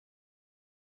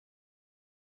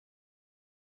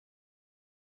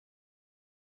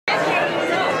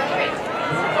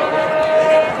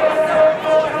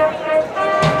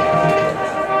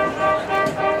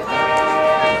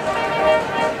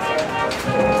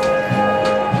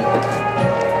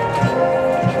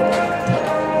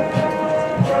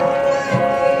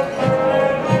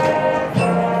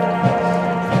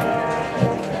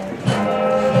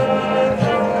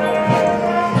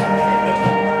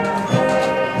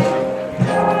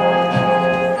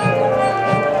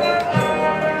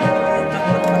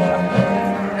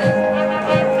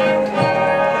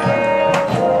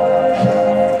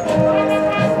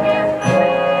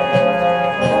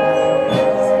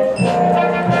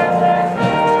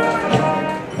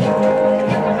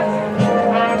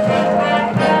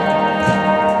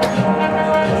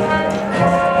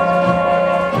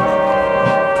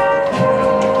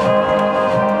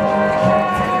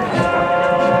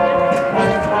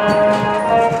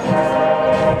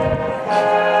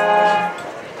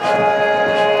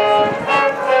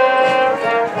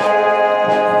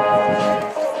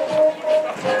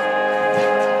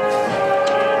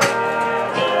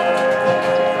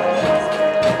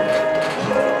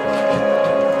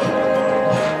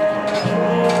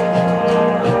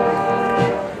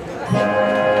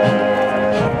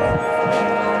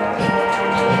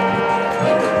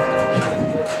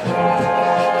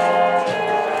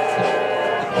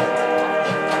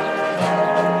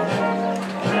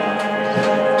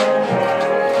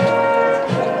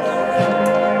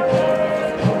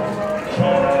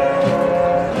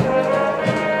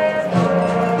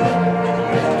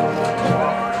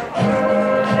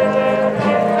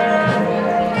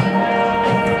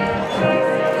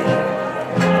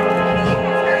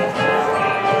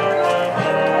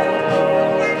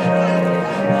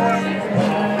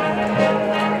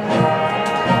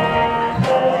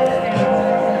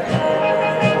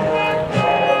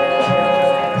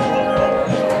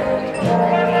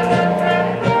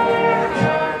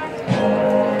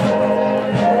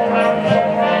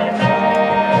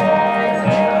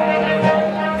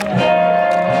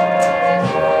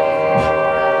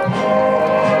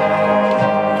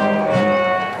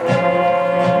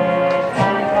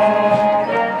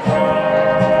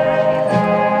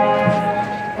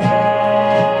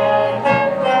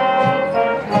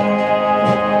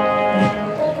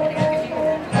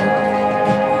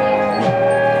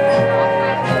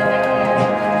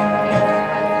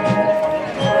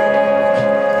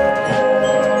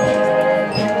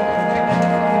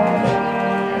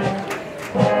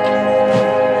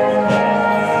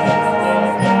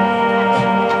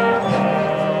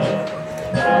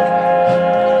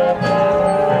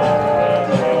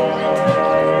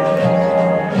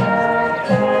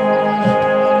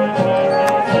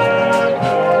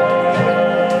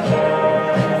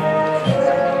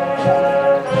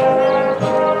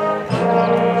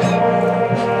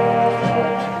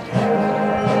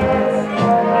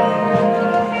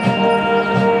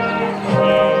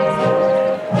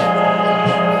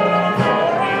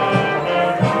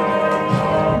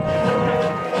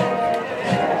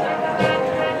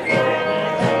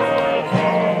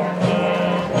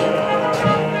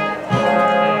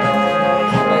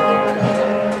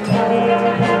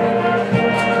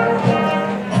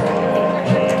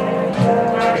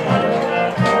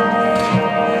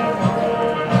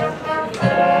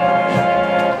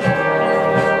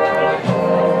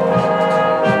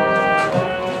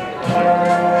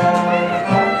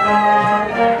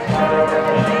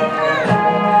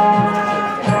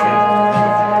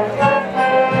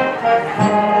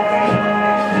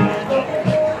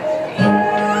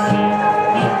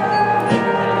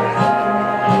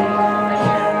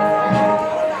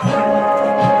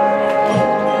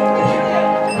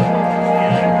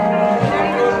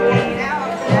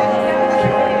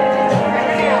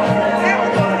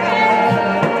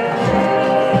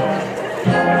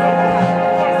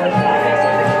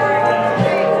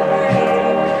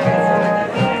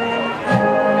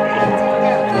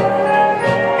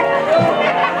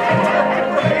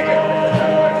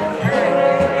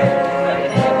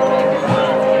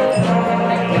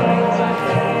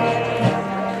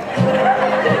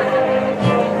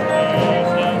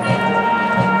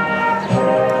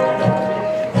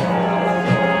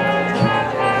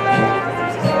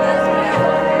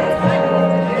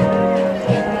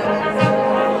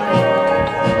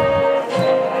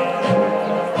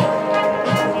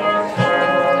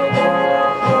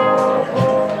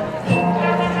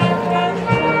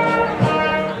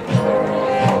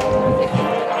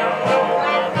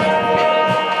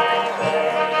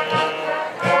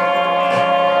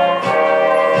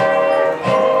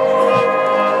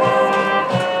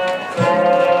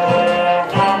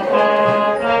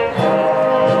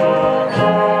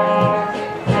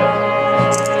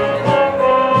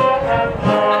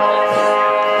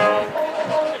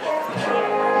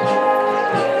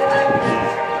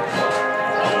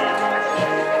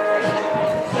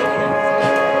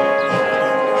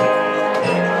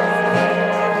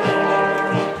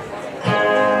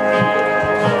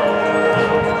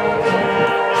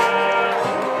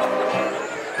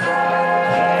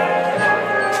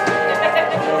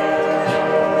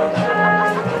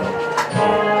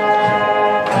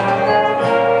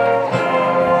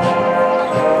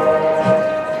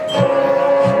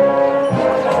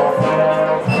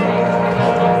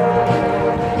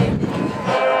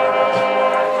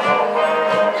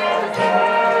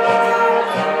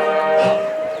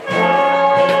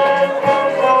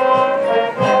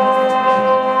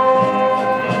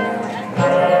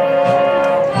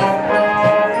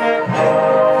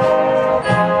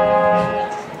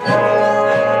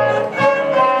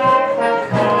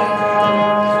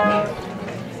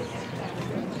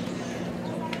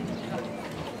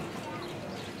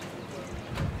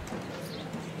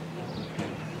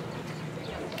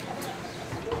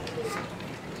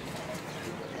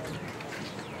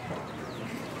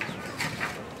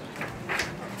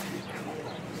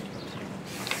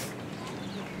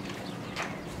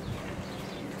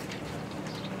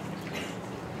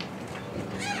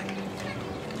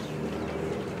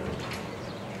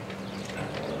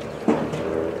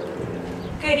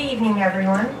Good evening,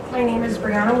 everyone. My name is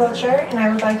Brianna Wiltshire, and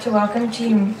I would like to welcome to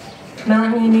you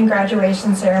Milton Union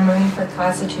graduation ceremony for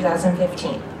class of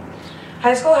 2015.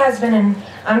 High school has been an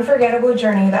unforgettable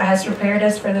journey that has prepared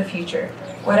us for the future,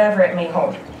 whatever it may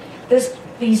hold.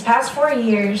 These past 4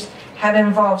 years have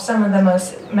involved some of the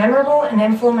most memorable and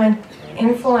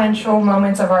influential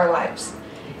moments of our lives.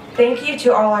 Thank you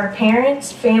to all our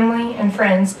parents, family, and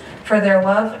friends for their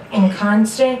love and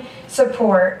constant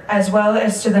support, as well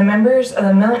as to the members of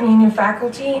the Milton Union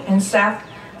faculty and staff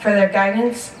for their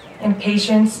guidance and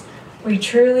patience. We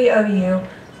truly owe you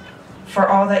for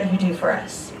all that you do for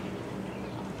us.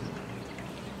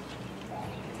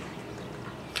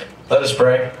 Let us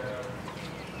pray.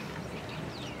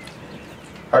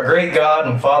 Our great God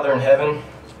and Father in heaven,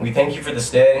 we thank you for this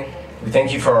day. We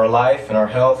thank you for our life and our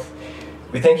health.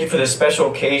 We thank you for this special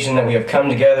occasion that we have come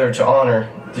together to honor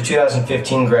the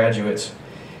 2015 graduates.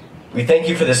 We thank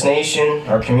you for this nation,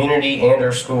 our community, and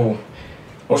our school.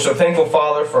 We're so thankful,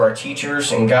 Father, for our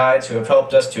teachers and guides who have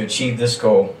helped us to achieve this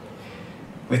goal.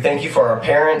 We thank you for our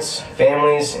parents,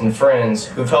 families, and friends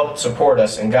who have helped support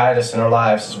us and guide us in our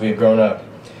lives as we have grown up.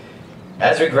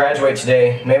 As we graduate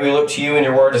today, may we look to you and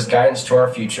your word as guidance to our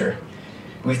future.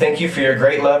 We thank you for your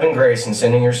great love and grace in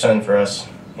sending your Son for us.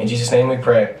 In Jesus' name we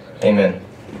pray. Amen.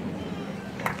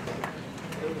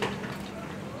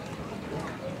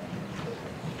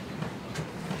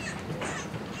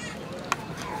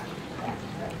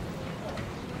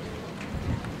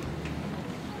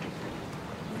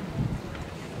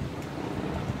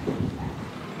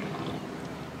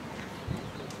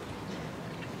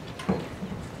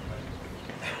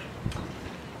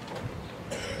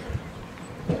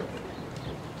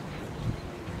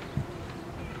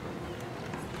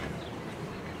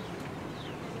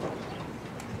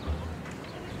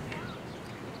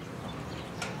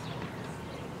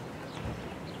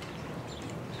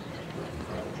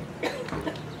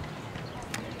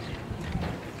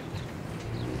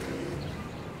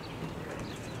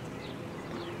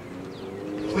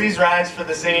 Please rise for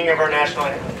the singing of our national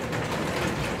anthem.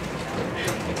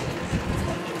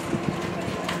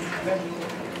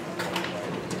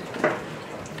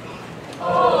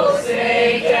 Oh,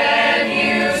 say, can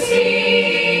you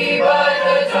see by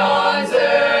the dawn's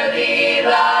early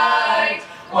light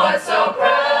what so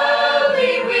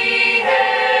proudly we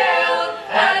hailed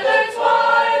at the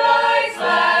twilight's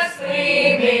last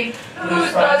gleaming,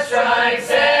 whose broad stripes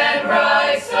and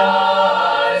bright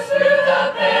stars through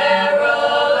the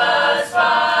perilous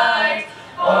fight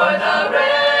o'er the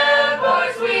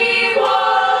ramparts we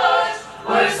watched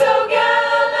were so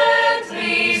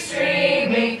gallantly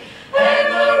streaming.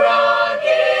 And the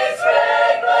rocket's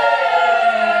red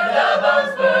glare, the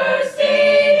bombs bursting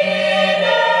in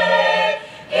air,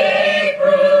 gave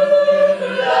proof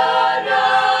through the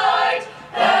night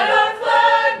that our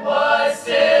flag was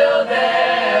still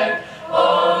there.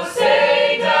 Oh,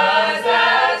 say does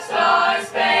that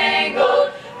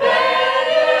star-spangled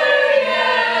banner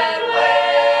yet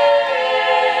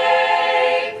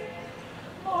wave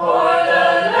o'er the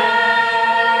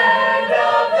land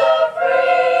of the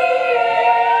free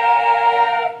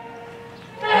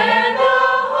and the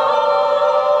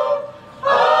home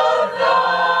of the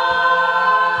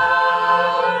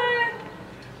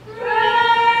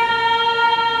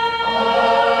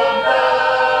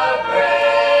brave.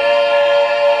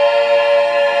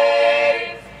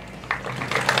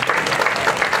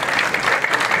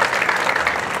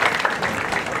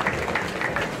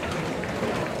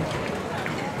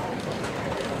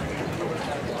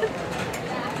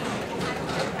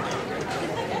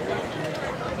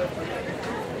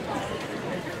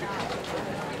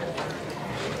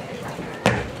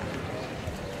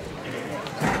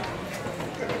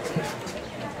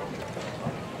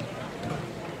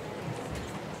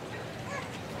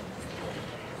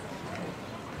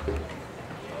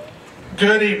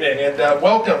 Good evening and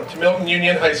welcome to Milton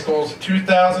Union High School's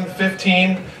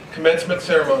 2015 commencement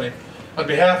ceremony. On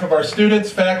behalf of our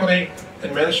students, faculty,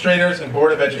 administrators, and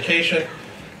Board of Education,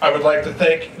 I would like to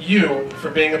thank you for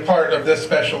being a part of this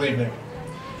special evening.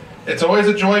 It's always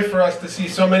a joy for us to see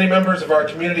so many members of our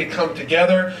community come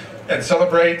together and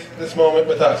celebrate this moment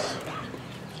with us.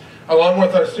 Along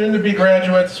with our soon-to-be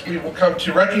graduates, we will come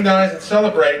to recognize and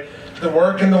celebrate the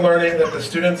work and the learning that the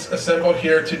students assembled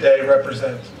here today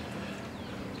represent.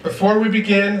 Before we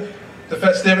begin the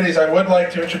festivities, I would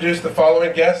like to introduce the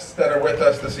following guests that are with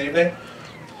us this evening.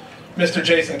 Mr.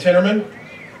 Jason Tinnerman,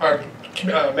 our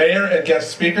mayor and guest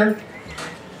speaker.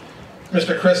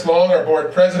 Mr. Chris Long, our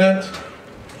board president.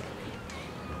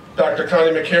 Dr. Connie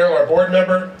McCarroll, our board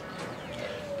member.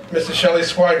 Mrs. Shelley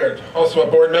Swigert, also a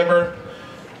board member.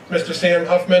 Mr. Sam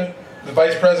Huffman, the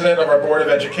Vice President of our Board of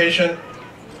Education,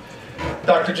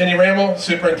 Dr. Ginny Ramel,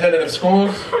 Superintendent of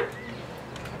Schools,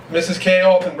 Mrs. Kay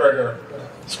Altenberger,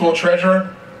 School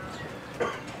Treasurer,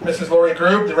 Mrs. Lori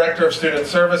Grube, Director of Student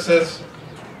Services,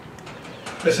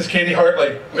 Mrs. Katie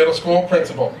Hartley, Middle School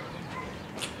Principal,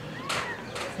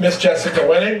 Miss Jessica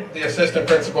Wenning, the Assistant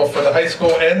Principal for the high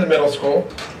school and the middle school,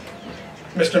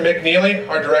 Mr. Mick Neely,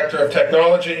 our Director of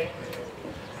Technology,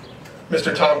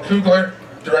 Mr. Tom Kugler,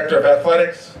 Director of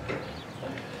Athletics,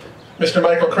 Mr.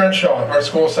 Michael Crenshaw, our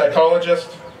school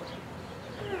psychologist,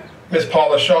 Ms.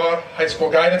 Paula Shaw, high school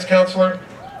guidance counselor,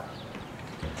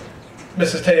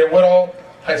 Mrs. Taya Woodall,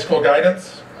 high school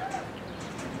guidance,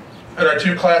 and our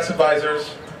two class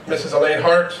advisors, Mrs. Elaine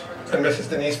Hart and Mrs.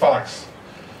 Denise Fox.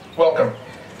 Welcome.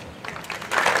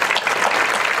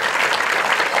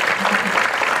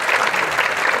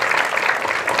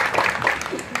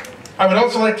 I would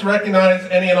also like to recognize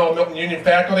any and all Milton Union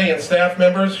faculty and staff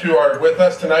members who are with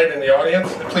us tonight in the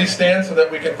audience. Please stand so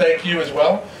that we can thank you as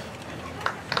well.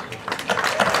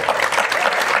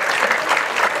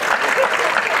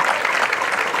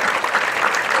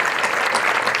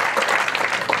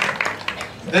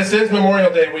 This is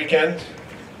Memorial Day weekend,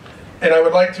 and I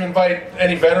would like to invite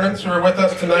any veterans who are with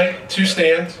us tonight to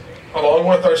stand, along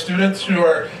with our students who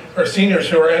are, or seniors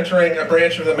who are entering a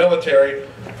branch of the military,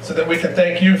 so that we can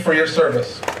thank you for your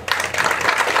service.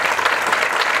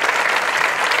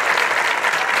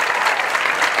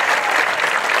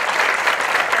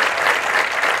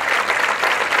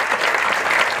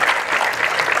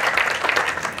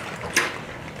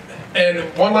 And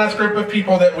one last group of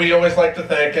people that we always like to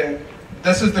thank, and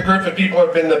this is the group of people who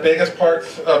have been the biggest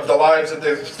parts of the lives of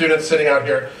the students sitting out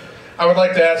here. I would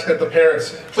like to ask that the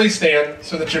parents please stand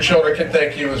so that your children can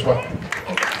thank you as well.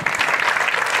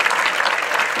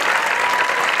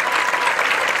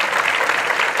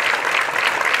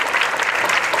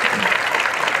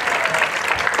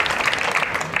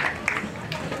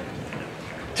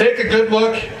 Take a good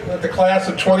look at the class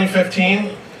of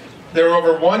 2015. There are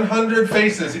over 100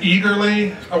 faces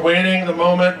eagerly awaiting the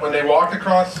moment when they walk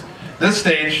across this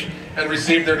stage and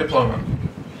receive their diploma.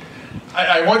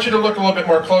 I want you to look a little bit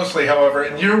more closely, however,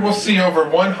 and you will see over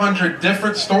 100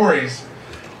 different stories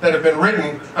that have been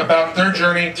written about their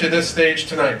journey to this stage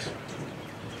tonight.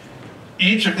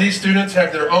 Each of these students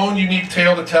have their own unique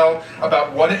tale to tell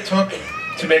about what it took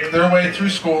to make their way through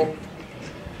school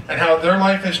and how their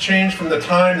life has changed from the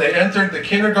time they entered the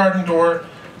kindergarten door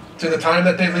to the time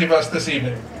that they leave us this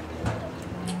evening.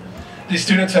 These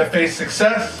students have faced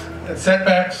success and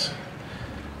setbacks,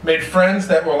 made friends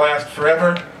that will last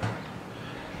forever,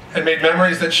 and made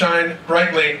memories that shine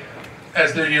brightly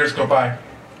as their years go by.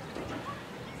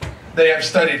 They have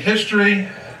studied history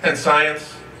and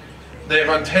science. They have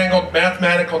untangled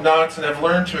mathematical knots and have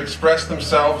learned to express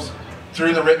themselves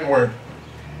through the written word.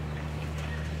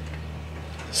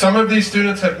 Some of these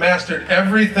students have mastered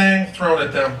everything thrown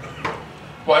at them,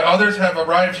 while others have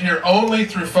arrived here only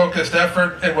through focused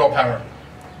effort and willpower.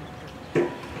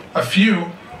 A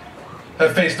few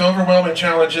have faced overwhelming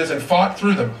challenges and fought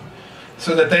through them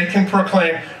so that they can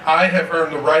proclaim, "I have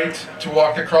earned the right to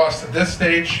walk across this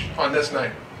stage on this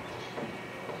night."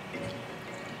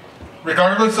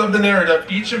 Regardless of the narrative,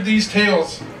 each of these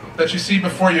tales that you see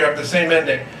before you have the same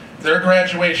ending, their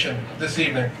graduation this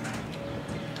evening.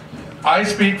 I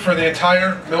speak for the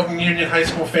entire Milton Union High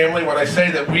School family when I say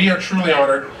that we are truly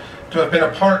honored to have been a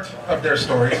part of their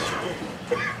stories,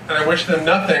 and I wish them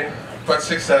nothing but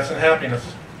success and happiness.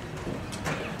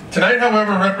 Tonight,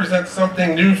 however, represents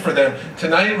something new for them.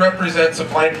 Tonight represents a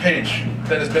blank page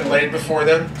that has been laid before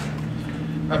them,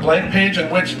 a blank page in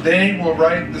which they will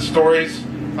write the stories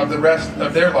of the rest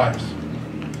of their lives.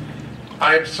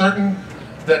 I am certain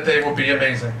that they will be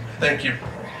amazing. Thank you.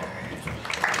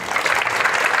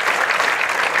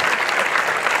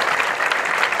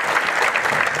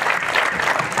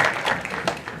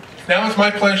 Now it's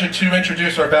my pleasure to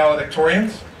introduce our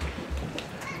valedictorians.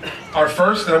 Our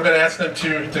first, and I'm going to ask them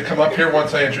to come up here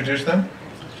once I introduce them.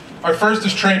 Our first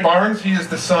is Trey Barnes. He is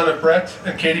the son of Brett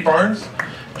and Katie Barnes.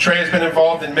 Trey has been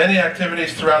involved in many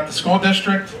activities throughout the school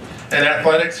district and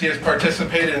athletics. He has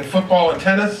participated in football and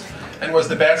tennis and was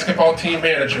the basketball team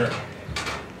manager.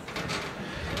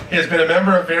 He has been a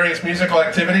member of various musical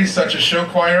activities such as show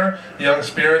choir, Young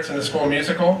Spirits, and the school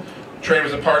musical. Trey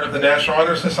was a part of the National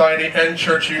Honor Society and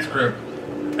Church Youth Group.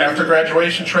 After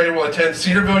graduation, Trey will attend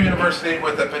Cedarville University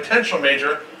with a potential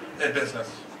major in business.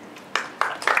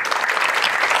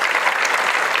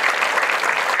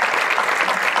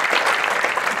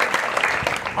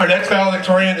 Our next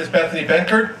valedictorian is Bethany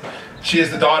Benkert. She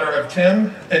is the daughter of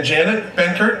Tim and Janet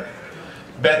Benkert.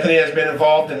 Bethany has been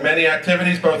involved in many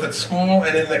activities, both at school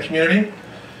and in the community.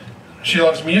 She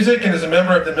loves music and is a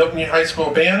member of the Milton High School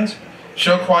Band,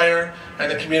 show choir,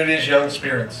 and the community's Young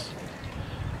Spirits.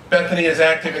 Bethany is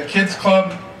active in Kids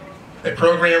Club, a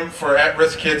program for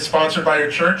at-risk kids sponsored by her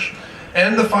church,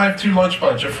 and the 5-2 Lunch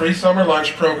Bunch, a free summer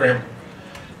lunch program.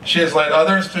 She has led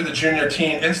others through the Junior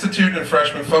Teen Institute and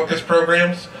Freshman Focus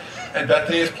programs, and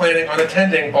Bethany is planning on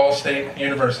attending Ball State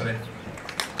University.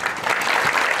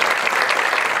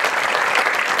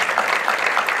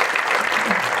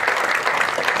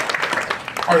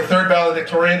 Our third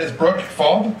valedictorian is Brooke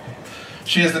Falb.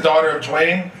 She is the daughter of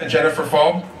Dwayne and Jennifer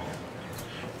Falb.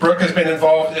 Brooke has been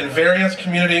involved in various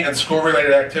community and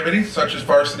school-related activities, such as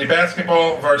varsity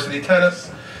basketball, varsity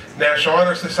tennis, National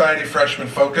Honor Society Freshman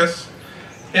Focus,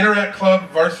 Interact Club,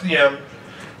 Varsity M,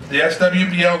 the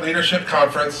SWBL Leadership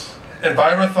Conference,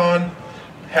 Envirothon,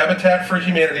 Habitat for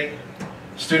Humanity,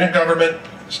 Student Government,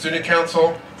 Student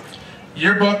Council,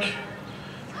 Yearbook,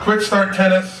 Quick Start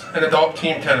Tennis, and Adult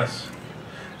Team Tennis.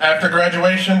 After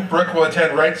graduation, Brooke will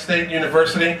attend Wright State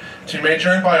University to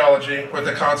major in biology with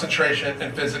a concentration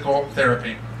in physical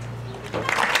therapy.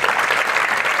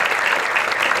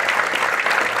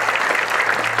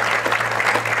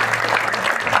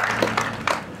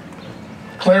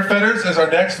 Claire Fetters is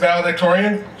our next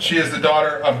valedictorian. She is the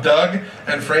daughter of Doug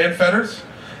and Fran Fetters.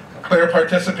 Claire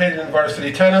participated in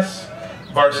varsity tennis,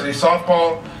 varsity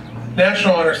softball,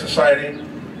 National Honor Society,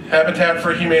 Habitat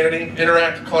for Humanity,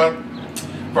 Interact Club,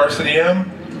 Varsity M,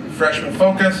 Freshman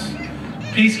Focus,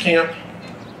 Peace Camp,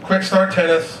 Quick Start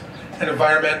Tennis, and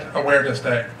Environment Awareness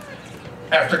Day.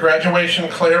 After graduation,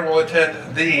 Claire will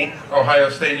attend the Ohio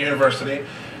State University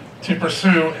to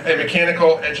pursue a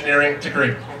mechanical engineering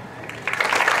degree.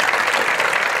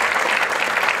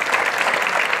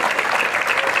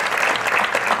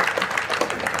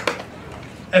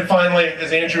 And finally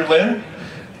is Andrew Lynn.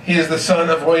 He is the son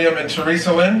of William and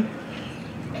Teresa Lynn.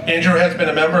 Andrew has been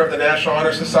a member of the National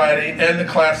Honor Society and the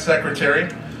class secretary.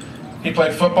 He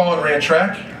played football and ran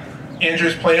track.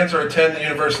 Andrew's plans are to attend the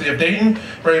University of Dayton,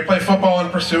 where he play football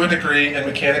and pursue a degree in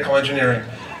mechanical engineering.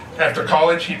 After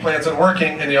college, he plans on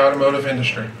working in the automotive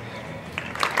industry.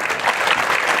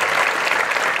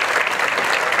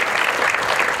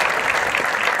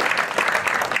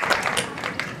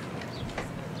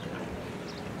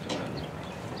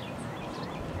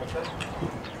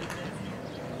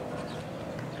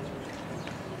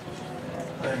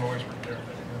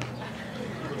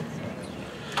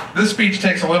 This speech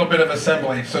takes a little bit of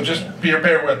assembly, so just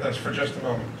bear with us for just a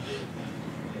moment.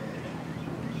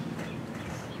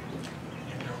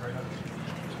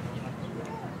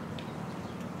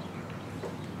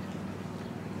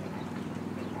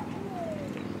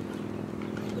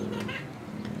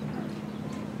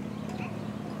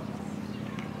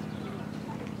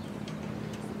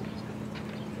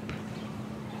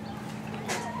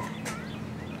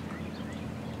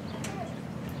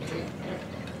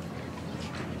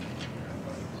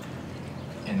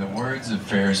 In the words of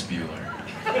Ferris Bueller,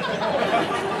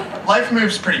 life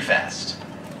moves pretty fast.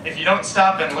 If you don't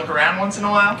stop and look around once in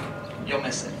a while, you'll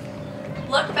miss it.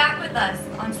 Look back with us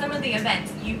on some of the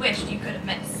events you wished you could have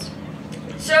missed.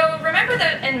 So remember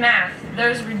that in math,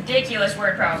 those ridiculous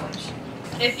word problems.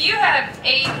 If you have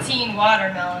 18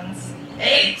 watermelons,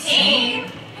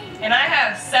 18, and I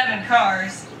have 7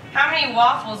 cars, how many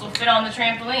waffles will fit on the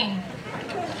trampoline?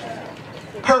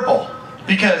 Purple,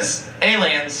 because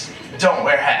aliens don't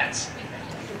wear hats.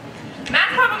 Math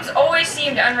problems always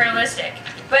seemed unrealistic,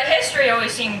 but history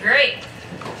always seemed great.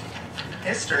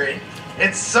 History?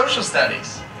 It's social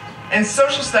studies. And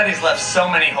social studies left so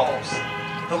many holes.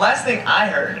 The last thing I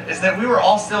heard is that we were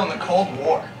all still in the Cold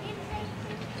War.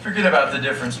 Forget about the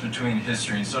difference between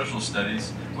history and social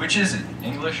studies. Which is it,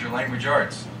 English or language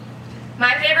arts?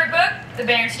 My favorite book, The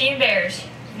Berenstain Bears,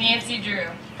 Nancy Drew.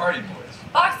 Party Boys.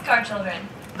 Boxcar Children.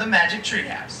 The Magic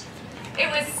Treehouse. It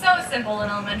was so simple in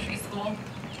elementary school.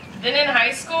 Then in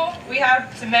high school, we had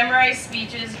to memorize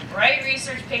speeches, write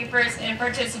research papers, and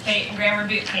participate in grammar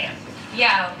boot camp.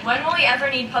 Yeah, when will we ever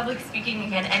need public speaking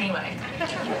again anyway?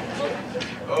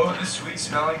 Oh, the sweet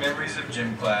smelling memories of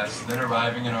gym class, then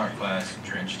arriving in art class,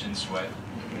 drenched in sweat.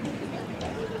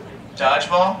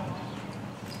 Dodgeball?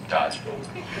 Dodgeball.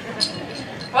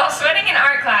 While sweating in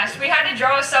art class, we had to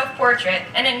draw a self-portrait,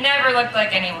 and it never looked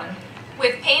like anyone.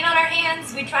 With paint on our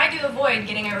hands, we tried to avoid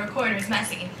getting our recorders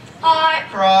messy. Hot.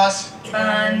 Cross.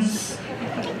 Buns.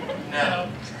 No.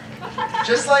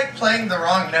 Just like playing the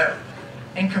wrong note.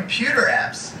 In computer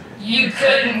apps, You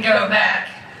couldn't go back.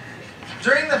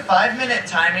 during the 5-minute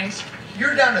timings, you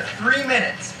were down to 3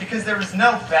 minutes because there was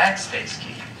no backspace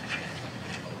key.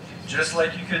 Just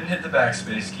like you couldn't hit the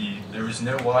backspace key, there was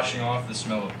no washing off the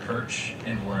smell of perch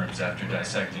and worms after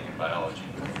dissecting in biology.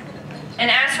 And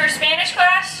as for Spanish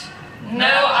class, no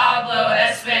hablo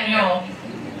español.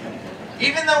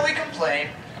 Even though we complain,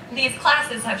 These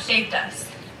classes have shaped us.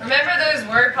 Remember those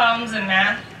word problems in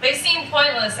math? They seemed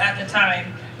pointless at the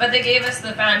time, but they gave us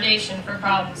the foundation for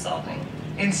problem solving.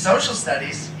 in social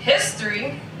studies,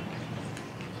 History?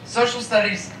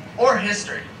 or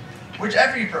history,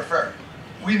 whichever you prefer,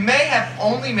 we may have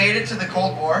only made it to the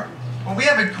Cold War, but we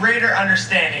have a greater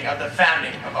understanding of the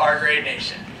founding of our great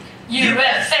nation.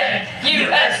 USA!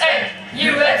 USA!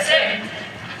 USA!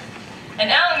 In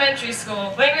elementary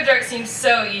school, language arts seemed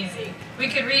so easy. We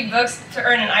could read books to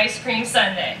earn an ice cream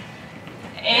sundae.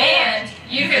 And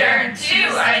you could earn 2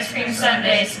 ice cream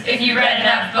sundaes if you read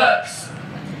enough books.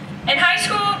 In high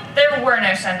school, there were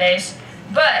no Sundays,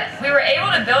 but we were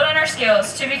able to build on our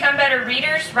skills to become better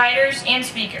readers, writers, and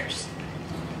speakers.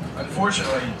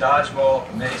 Unfortunately,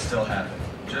 dodgeball may still happen.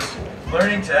 Just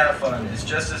learning to have fun is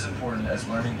just as important as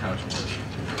learning how to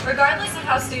work. Regardless of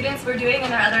how students were doing in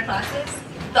their other classes,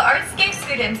 the arts gave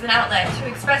students an outlet to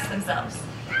express themselves,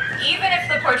 even if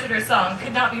the portrait or song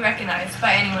could not be recognized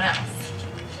by anyone else.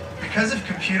 Because of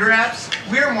computer apps,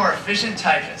 we are more efficient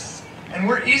typists, and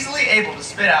we're easily able to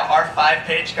spit out our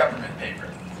 5-page government paper.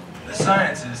 The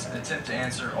sciences attempt to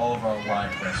answer all of our why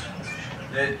questions.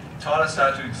 It taught us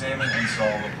how to examine and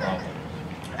solve a problem.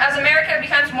 As America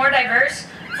becomes more diverse,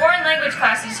 foreign language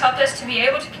classes helped us to be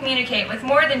able to communicate with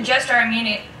more than just our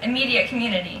immediate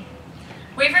community.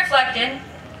 We've reflected.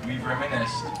 We've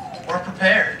reminisced. We're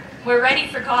prepared. We're ready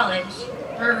for college.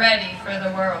 We're ready for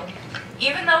the world.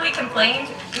 Even though we complained,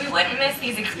 we wouldn't miss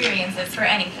these experiences for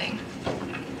anything.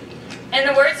 In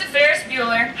the words of Ferris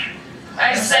Bueller,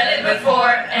 I've said it before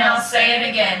and I'll say it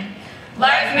again.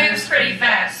 Life moves pretty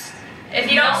fast. If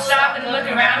you don't stop and look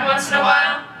around once in a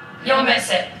while, you'll miss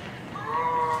it.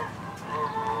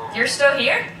 You're still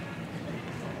here?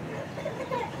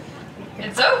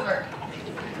 It's over.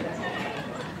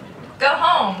 Go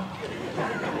home.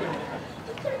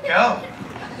 Go.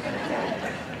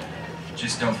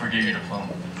 Just don't forget your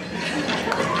diploma.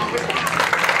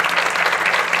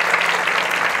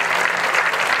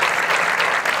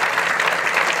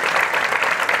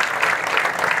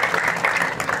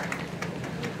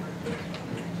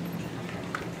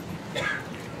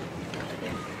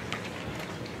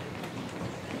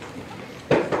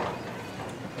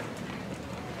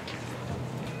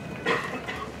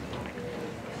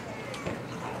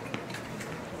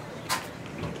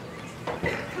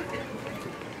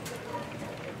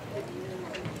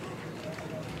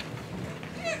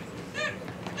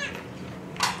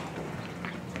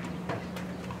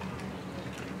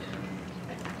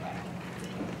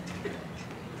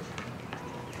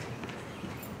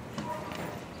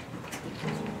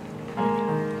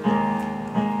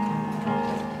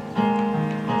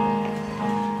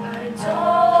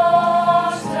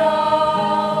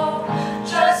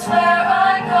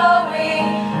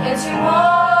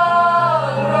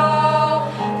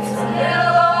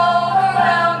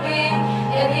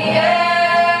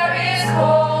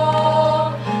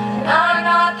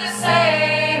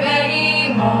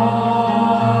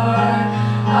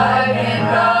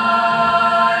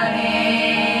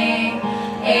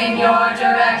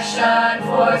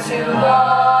 Too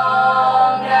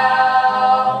long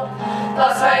now,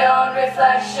 lost my own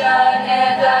reflection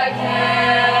and I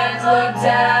can't look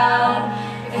down.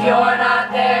 If you're not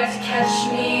there to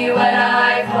catch me when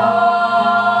I fall,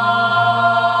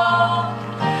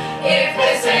 if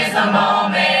this is the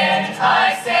moment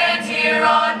I stand here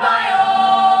on my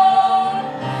own,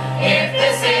 if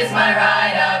this is my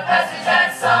rite of passage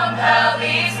that somehow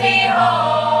leads me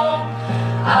home,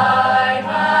 I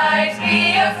might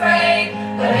be afraid,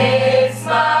 but it's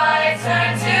my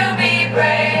turn to be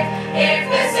brave. If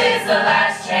this is the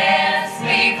last chance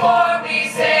before we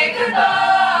say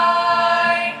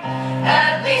goodbye,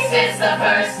 at least it's the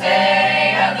first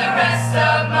day of the rest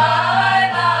of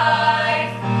my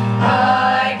life.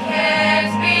 I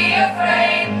can't be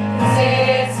afraid, 'cause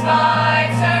it's my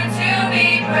turn to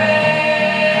be brave.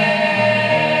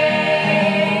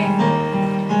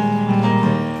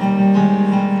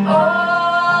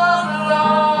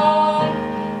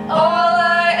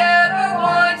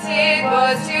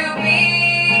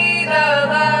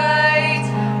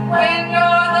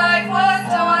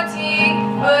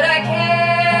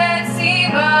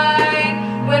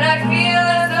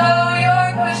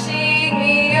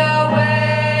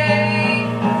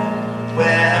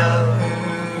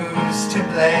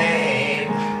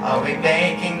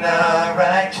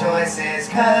 Choices,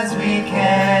 'cause we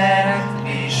can't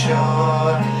be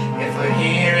sure if we're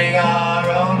hearing our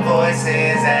own voice.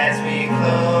 voices as we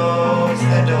close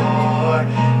the door,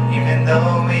 even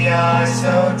though we are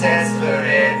so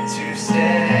desperate to stay.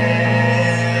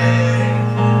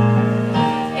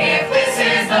 If this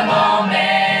is the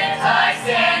moment I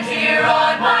stand here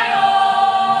on my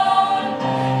own,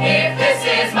 if this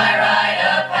is my rite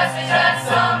of passage that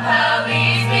somehow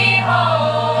leads me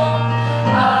home,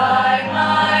 I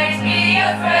might be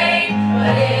afraid,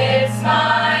 but it's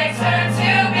my turn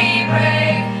to be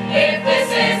brave. If this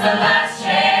is the last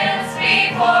chance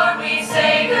before we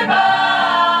say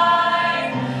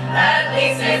goodbye, at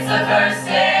least it's the first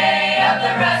day of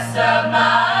the rest of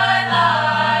my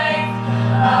life.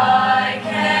 I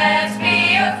can't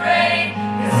be afraid,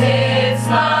 'cause it's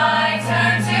my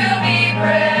turn to be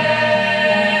brave.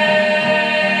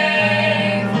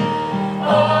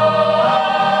 Oh,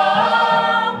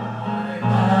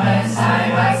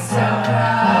 time I still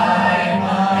cry,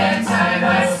 and time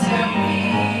I still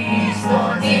bleed.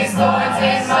 These thorns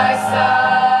in my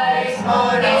side,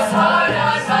 this heart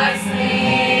on my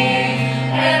sleeve,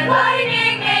 and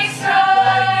lightning may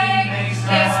strike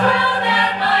this world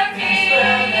at my feet,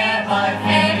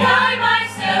 and I might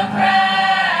still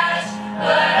crash,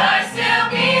 but I still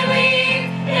believe.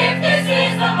 If this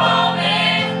is the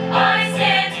moment I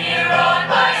stand here on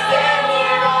my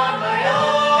own,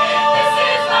 if this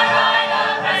is my rite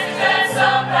of passage that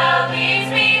somehow leads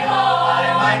me home,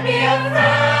 I might be afraid,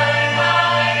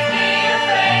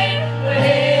 but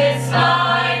it's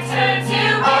my turn to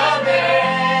be brave.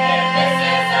 If this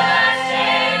is the last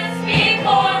chance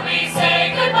before we say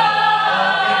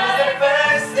goodbye,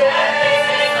 this is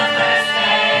the first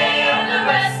day of the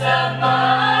rest of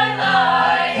my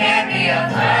life. Can't be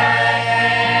afraid,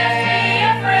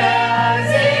 'cause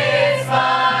it's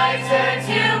my turn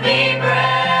to be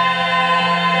brave.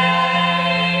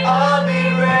 I'll be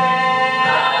brave.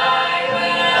 I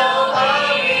will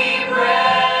be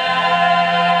brave.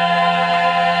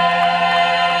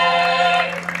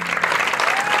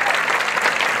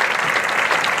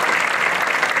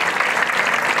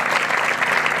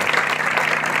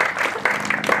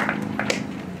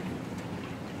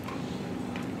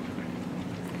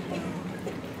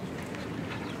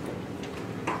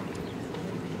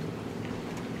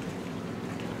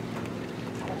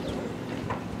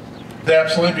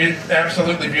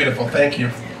 Absolutely beautiful. Thank you.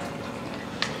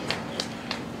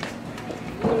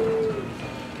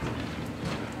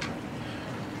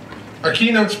 Our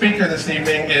keynote speaker this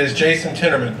evening is Jason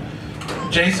Tinnerman.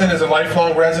 Jason is a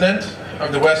lifelong resident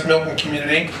of the West Milton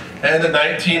community and a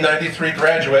 1993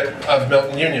 graduate of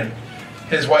Milton Union.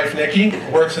 His wife Nikki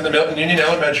works in the Milton Union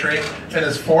Elementary, and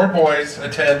his 4 boys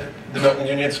attend the Milton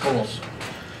Union schools.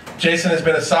 Jason has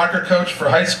been a soccer coach for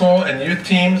high school and youth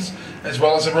teams, as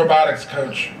well as a robotics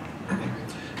coach.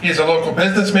 He is a local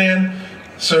businessman,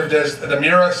 served as the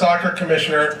Mira Soccer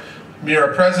Commissioner,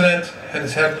 Mira President, and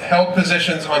has held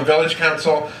positions on Village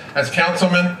Council as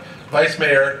Councilman, Vice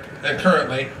Mayor, and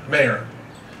currently Mayor.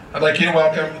 I'd like you to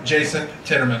welcome Jason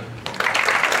Tinnerman.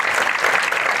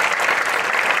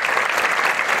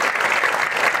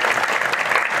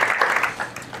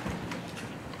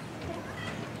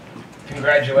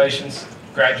 Congratulations,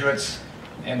 graduates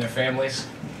and their families.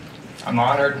 I'm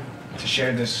honored to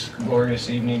share this glorious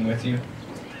evening with you.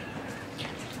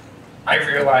 I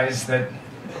realize that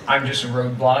I'm just a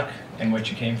roadblock in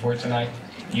what you came for tonight.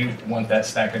 You want that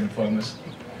stack of diplomas.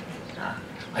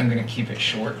 I'm going to keep it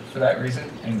short for that reason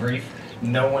and brief.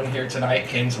 No one here tonight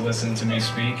came to listen to me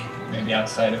speak, maybe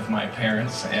outside of my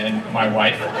parents and my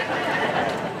wife.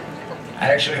 I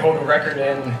actually hold a record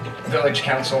in Village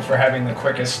Council for having the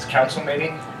quickest council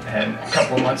meeting, and a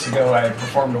couple of months ago I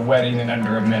performed a wedding in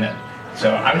under a minute.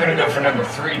 So I'm going to go for number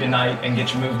 3 tonight and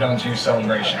get you moved on to your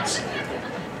celebrations.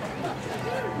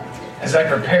 As I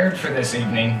prepared for this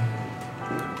evening,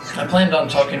 I planned on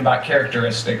talking about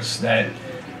characteristics that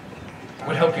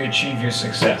would help you achieve your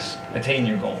success, attain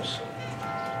your goals.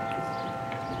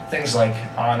 Things like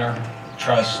honor,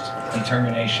 trust,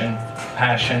 determination,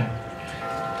 passion.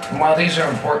 And while these are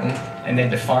important and they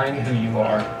define who you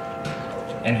are,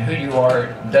 and who you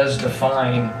are does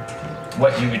define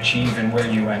what you achieve and where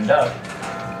you end up,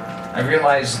 I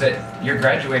realize that you're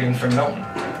graduating from Milton.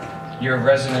 You're a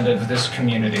resident of this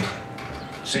community.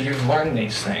 So you've learned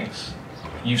these things.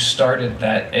 You've started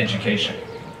that education.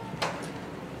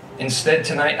 Instead,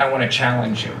 tonight, I want to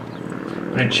challenge you.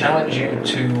 I want to challenge you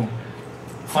to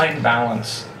find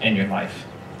balance in your life.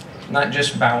 Not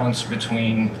just balance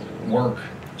between work,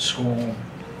 school,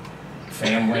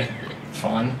 family,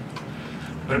 fun,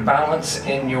 but a balance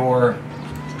in your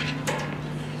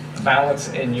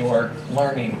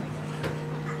learning,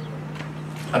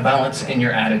 a balance in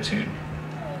your attitude.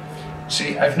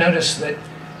 See, I've noticed that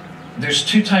There's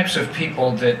two types of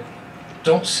people that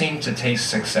don't seem to taste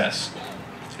success.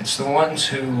 It's the ones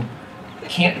who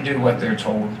can't do what they're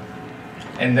told,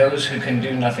 and those who can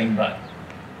do nothing but.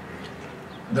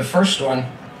 The first one,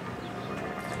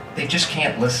 they just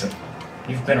can't listen.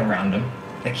 You've been around them.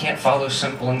 They can't follow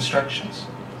simple instructions.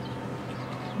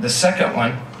 The second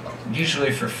one,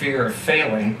 usually for fear of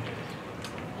failing,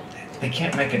 they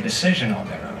can't make a decision on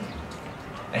their own.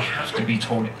 They have to be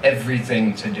told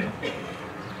everything to do.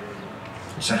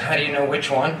 So how do you know which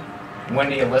one?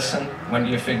 When do you listen? When do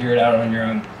you figure it out on your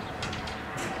own?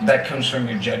 That comes from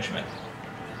your judgment.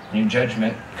 Your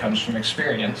judgment comes from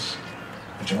experience,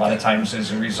 which a lot of times is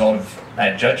a result of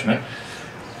bad judgment.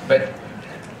 But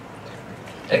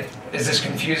is this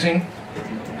confusing?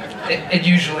 It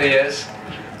usually is.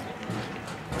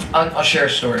 I'll share a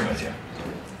story with you.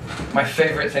 My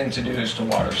favorite thing to do is to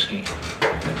water ski.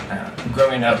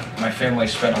 Growing up, my family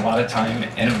spent a lot of time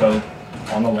in a boat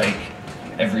on the lake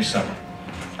every summer.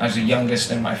 I was the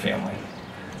youngest in my family.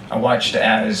 I watched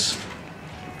as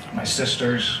my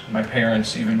sisters, my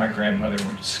parents, even my grandmother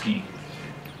would ski.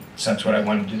 So that's what I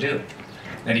wanted to do.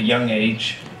 At a young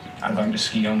age, I learned to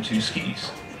ski on 2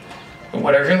 skis. But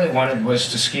what I really wanted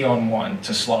was to ski on 1,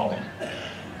 to slalom.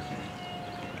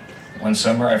 One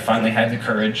summer, I finally had the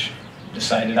courage,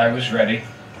 decided I was ready,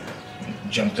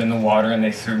 jumped in the water, and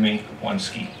they threw me 1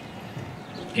 ski.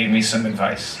 Gave me some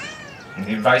advice. And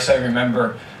the advice I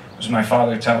remember was my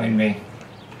father telling me,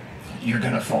 "You're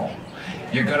gonna fall.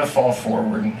 You're gonna fall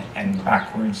forward and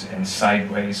backwards and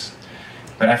sideways.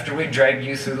 But after we drag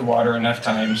you through the water enough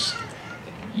times,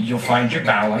 you'll find your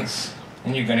balance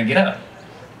and you're gonna get up."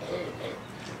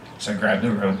 So I grabbed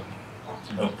the rope,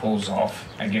 the boat pulls off,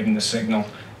 I give him the signal,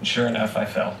 and sure enough, I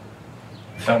fell.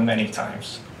 I fell many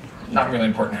times. Not really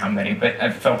important how many, but I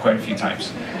fell quite a few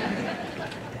times.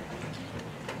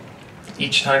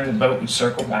 Each time the boat would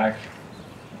circle back,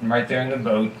 and right there in the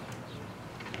boat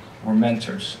were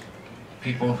mentors,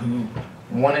 people who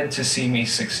wanted to see me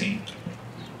succeed,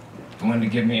 who wanted to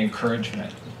give me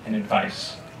encouragement and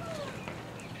advice.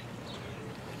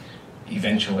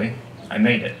 Eventually, I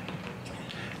made it.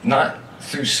 Not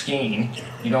through skiing.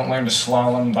 You don't learn to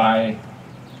slalom by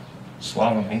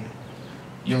slaloming.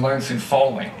 You learn through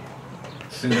falling,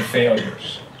 through the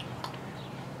failures.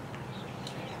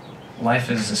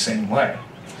 Life is the same way.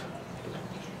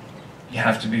 You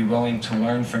have to be willing to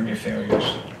learn from your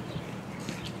failures.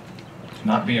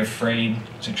 Not be afraid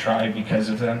to try because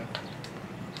of them.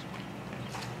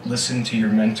 Listen to your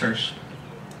mentors.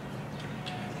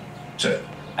 So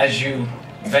as you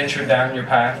venture down your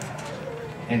path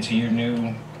into your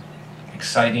new,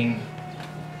 exciting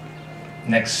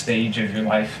next stage of your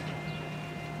life,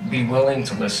 be willing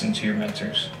to listen to your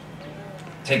mentors.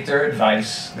 Take their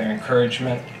advice, their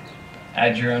encouragement,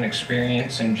 add your own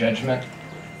experience and judgment,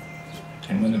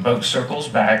 and when the boat circles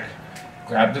back,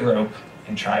 grab the rope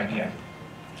and try again.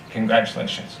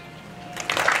 Congratulations.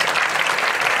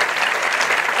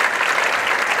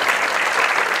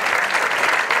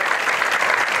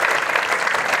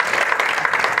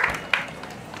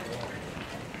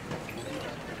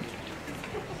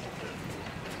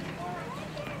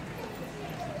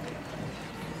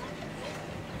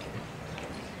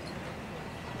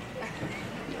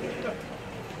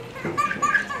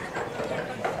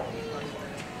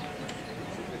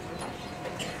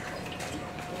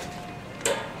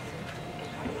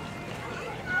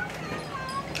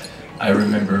 I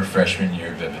remember freshman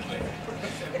year vividly.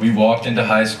 We walked into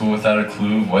high school without a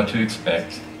clue of what to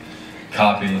expect.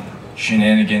 Copy,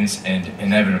 shenanigans, and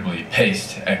inevitably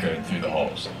paste echoed through the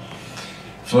halls.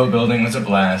 Flow building was a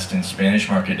blast, and Spanish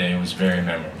Market Day was very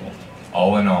memorable.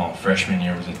 All in all, freshman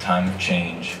year was a time of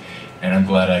change, and I'm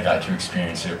glad I got to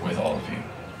experience it with all of you.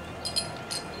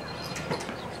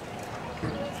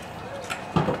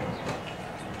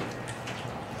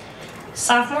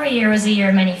 Sophomore year was a year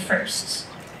of many firsts.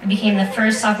 We became the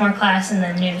first sophomore class in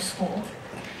the new school.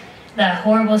 The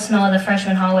horrible smell of the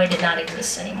freshman hallway did not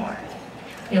exist anymore.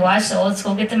 We watched the old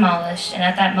school get demolished, and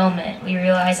at that moment, we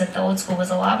realized that the old school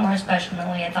was a lot more special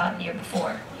than we had thought the year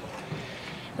before.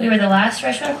 We were the last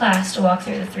freshman class to walk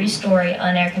through the 3-story,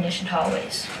 unair-conditioned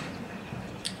hallways.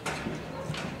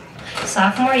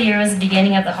 Sophomore year was the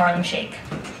beginning of the Harlem Shake.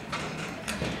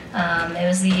 It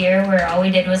was the year where all we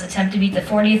did was attempt to beat the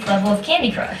 40th level of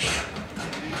Candy Crush.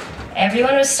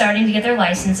 Everyone was starting to get their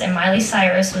license, and Miley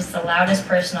Cyrus was the loudest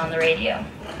person on the radio.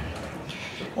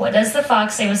 What Does the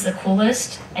Fox Say was the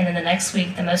coolest, and then the next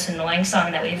week, the most annoying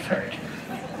song that we've heard.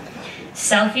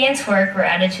 Selfie and twerk were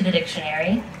added to the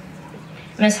dictionary.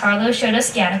 Miss Harlow showed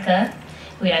us Gattaca,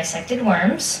 we dissected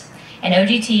worms, and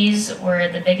OGTs were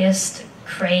the biggest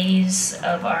craze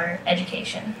of our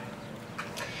education.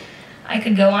 I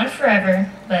could go on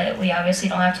forever, but we obviously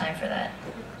don't have time for that.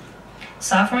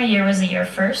 Sophomore year was a year of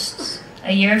firsts,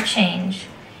 a year of change,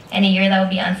 and a year that would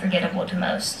be unforgettable to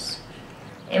most.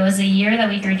 It was a year that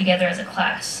we grew together as a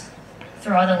class.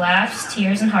 Through all the laughs,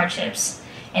 tears, and hardships,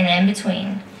 and in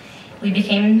between, we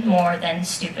became more than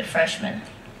stupid freshmen.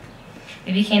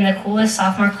 We became the coolest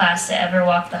sophomore class to ever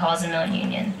walk the halls of Milton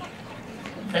Union.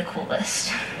 The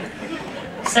coolest.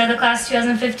 So the class of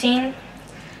 2015,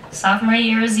 sophomore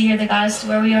year was the year that got us to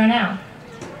where we are now.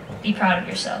 Be proud of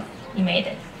yourself. You made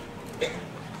it.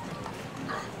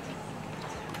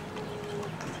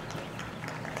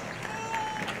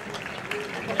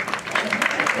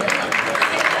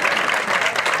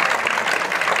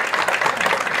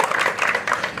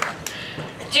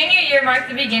 Junior year marked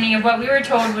the beginning of what we were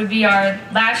told would be our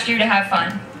last year to have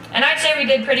fun. And I'd say we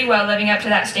did pretty well living up to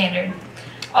that standard.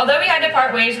 Although we had to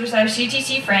part ways with our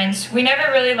CTC friends, we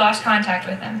never really lost contact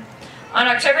with them. On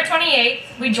October 28th,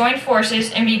 we joined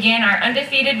forces and began our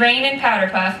undefeated reign in Powder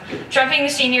Puff, trumping the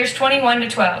seniors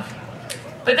 21-12.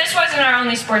 But this wasn't our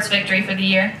only sports victory for the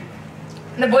year.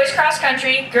 The boys cross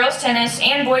country, girls tennis,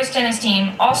 and boys tennis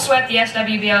team all swept the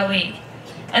SWBL league.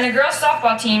 And the girls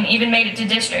softball team even made it to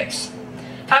districts.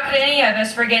 How could any of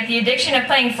us forget the addiction of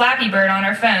playing Flappy Bird on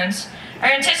our phones, or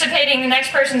anticipating the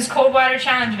next person's cold water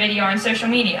challenge video on social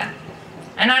media?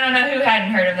 And I don't know who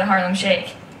hadn't heard of the Harlem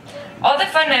Shake. All the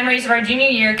fun memories of our junior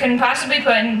year couldn't possibly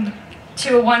put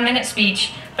into a 1-minute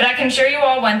speech, but I can assure you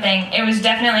all one thing, it was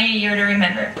definitely a year to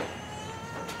remember.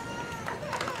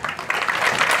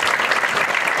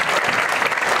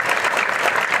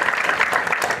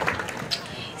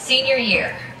 Senior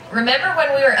year. Remember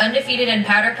when we were undefeated in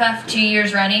Powder Puff 2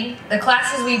 years running? The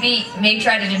classes we beat may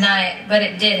try to deny it, but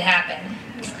it did happen.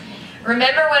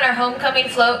 Remember when our homecoming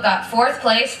float got 4th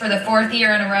place for the 4th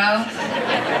year in a row?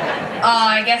 Oh,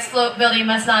 I guess float building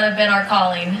must not have been our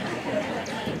calling.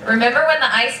 Remember when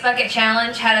the ice bucket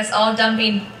challenge had us all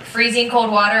dumping freezing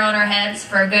cold water on our heads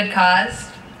for a good cause?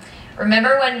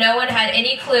 Remember when no one had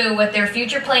any clue what their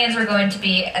future plans were going to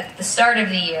be at the start of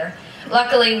the year?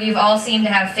 Luckily, we've all seemed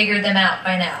to have figured them out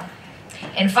by now.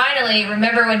 And finally,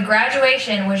 remember when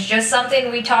graduation was just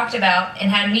something we talked about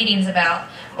and had meetings about?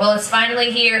 Well, it's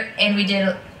finally here, and we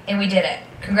did it.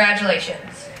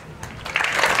 Congratulations.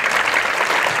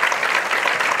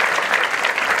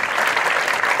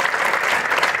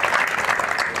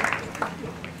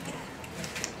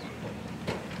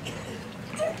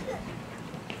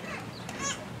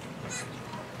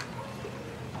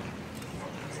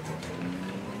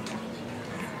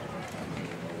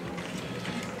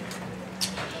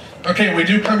 Okay, we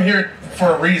do come here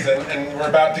for a reason, and we're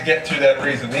about to get to that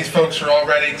reason. These folks are all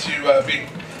ready to be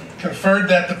conferred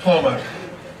that diploma.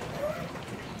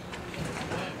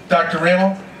 Dr.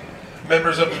 Ramel,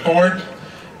 members of the board,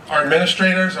 our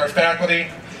administrators, our faculty,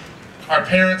 our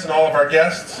parents, and all of our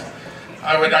guests,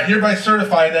 I hereby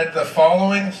certify that the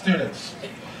following students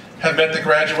have met the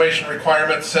graduation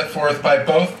requirements set forth by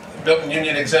both Milton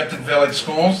Union Exempted Village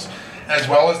Schools, as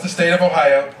well as the state of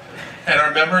Ohio, and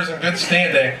are members in good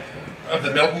standing of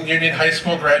the Milton Union High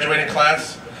School graduating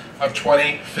class of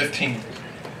 2015.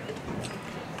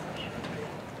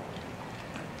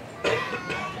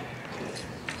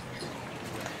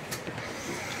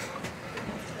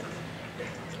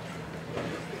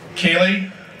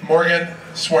 Kaylee Morgan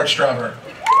Swartstrauber.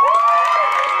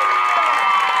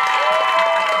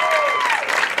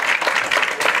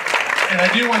 And I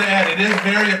do want to add, it is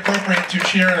very appropriate to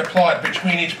cheer and applaud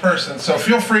between each person, so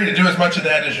feel free to do as much of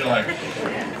that as you like.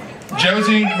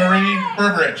 Josie Marie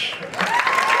Burbridge.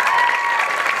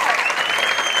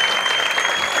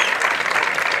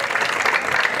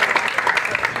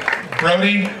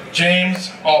 Brody James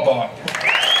Albaugh.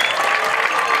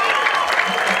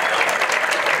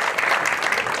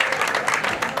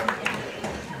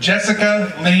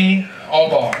 Jessica Lee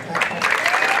Albaugh.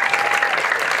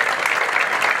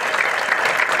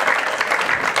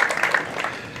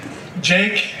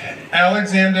 Jake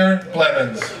Alexander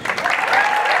Blevins.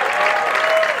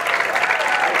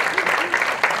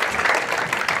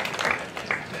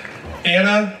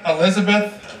 Anna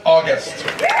Elizabeth August.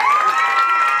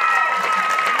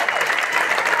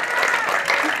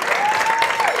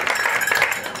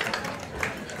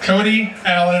 Cody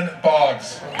Allen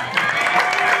Boggs.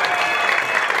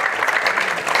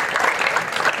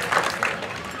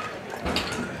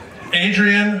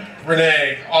 Adrian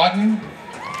Renee Otten.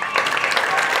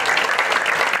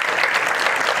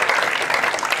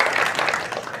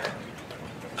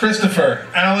 Christopher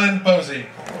Allen Bosey.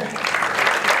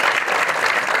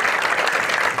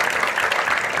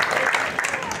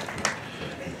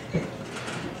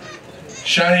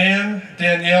 Cheyenne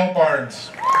Danielle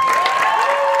Barnes.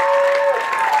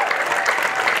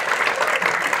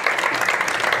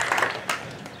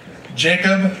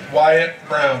 Jacob Wyatt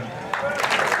Brown.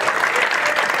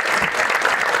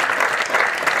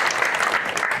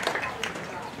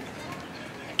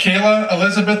 Kayla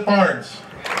Elizabeth Barnes.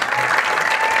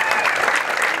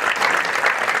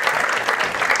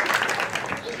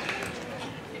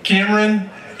 Cameron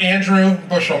Andrew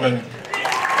Bushelman.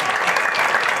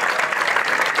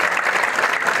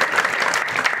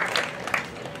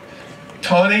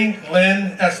 Tawny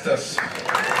Lynn Estes.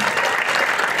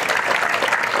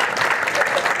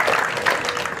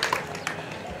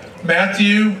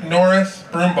 Matthew Norris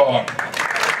Broombaugh.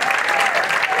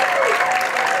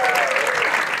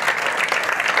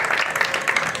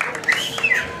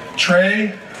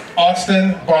 Trey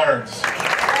Austin Barnes.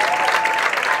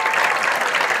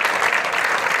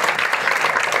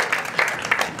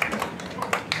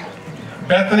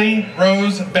 Bethany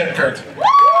Rose Benkert.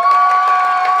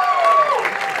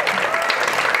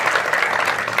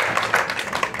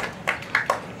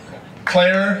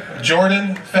 Claire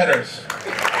Jordan Fetters.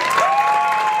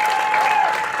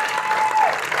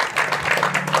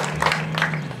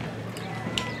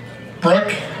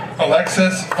 Brooke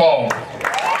Alexis Fall.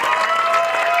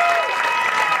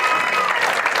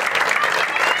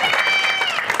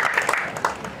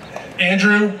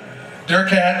 Andrew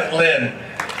Durkat Lynn.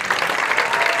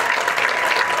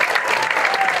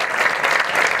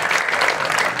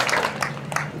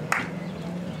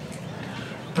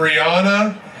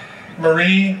 Brianna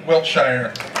Marie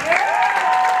Wiltshire.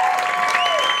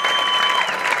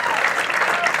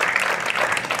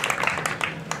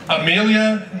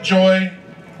 Amelia Joy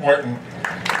Wharton.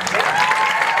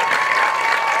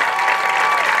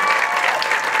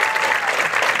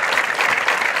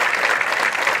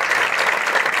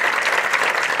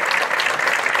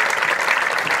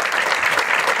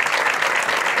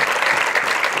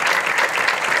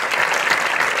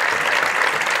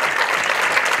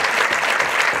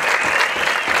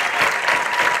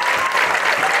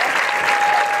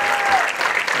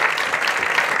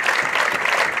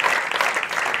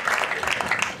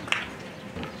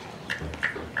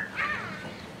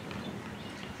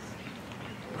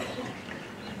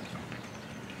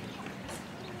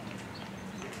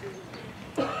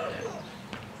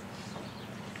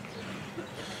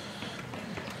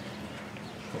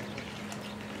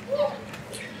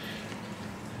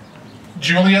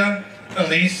 Julia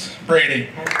Elise Brady.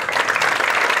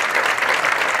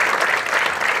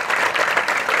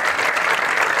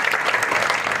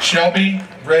 Shelby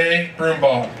Ray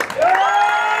Broombaugh.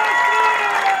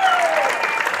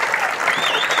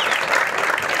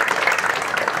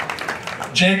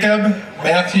 Jacob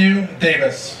Matthew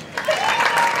Davis.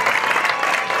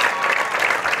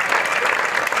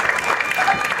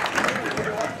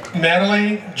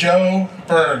 Natalie Joe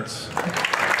Burns.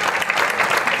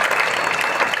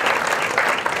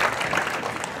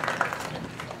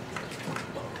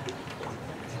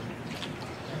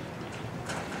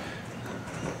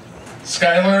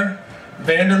 Skylar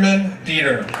Vanderman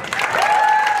Dieter.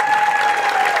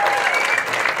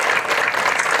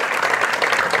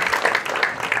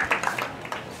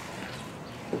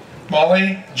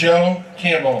 Molly Jo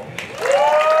Campbell.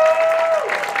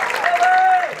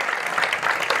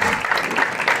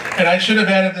 And I should have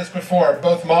added this before,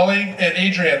 both Molly and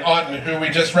Adrian Otten, who we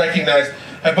just recognized,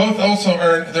 have both also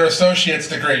earned their associate's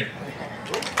degree.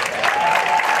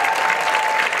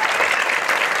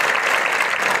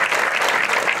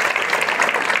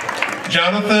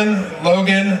 Jonathan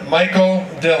Logan Michael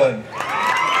Dillon.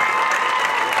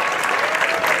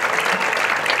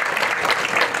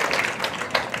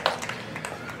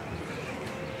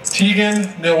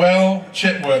 Tegan Noel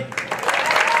Chitwood.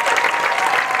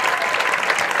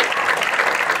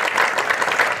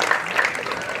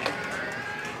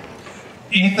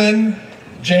 Ethan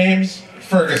James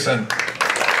Ferguson.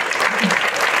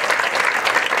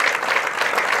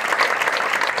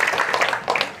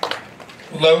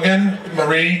 Logan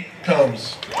Marie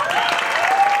Combs.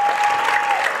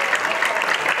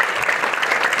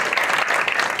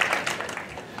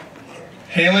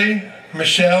 Haley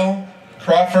Michelle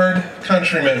Crawford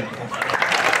Countryman.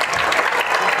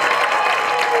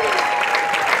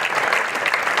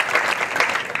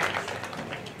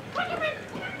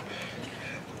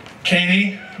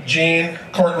 Katie Jean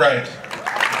Courtwright.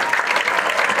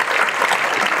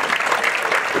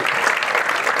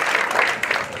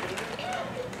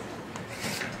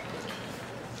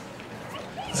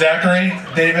 Zachary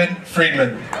David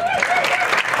Friedman.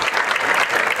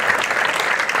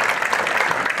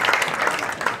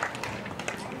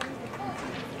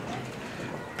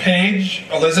 Paige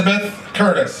Elizabeth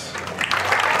Curtis.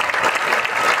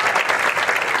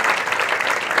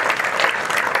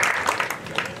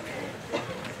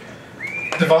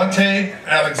 Devontae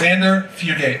Alexander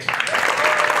Fugate.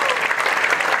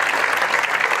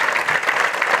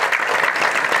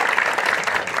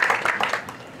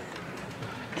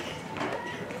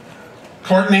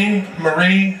 Courtney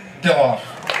Marie Dilloff.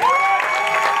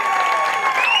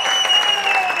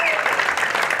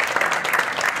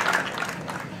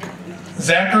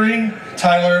 Zachary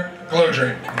Tyler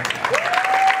Glodry.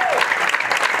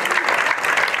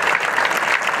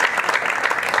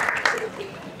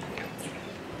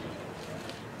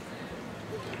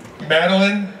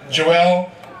 Madeline Joelle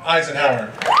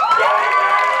Eisenhower.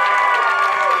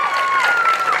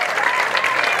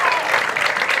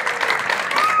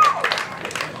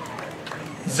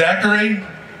 Zachary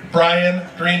Brian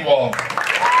Greenwald.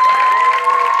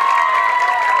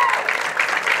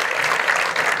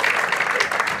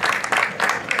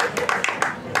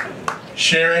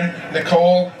 Sharon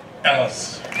Nicole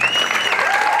Ellis.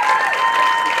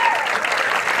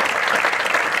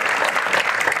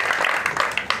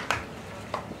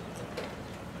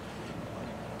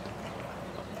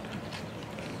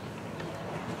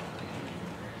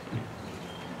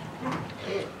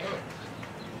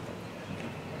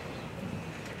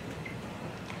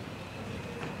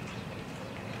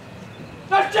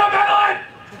 Let's jump, Madeline!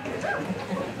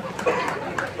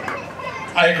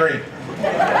 I agree.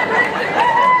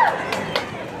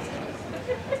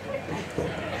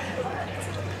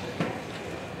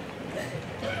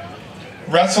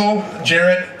 Russell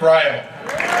Jarrett Gryle.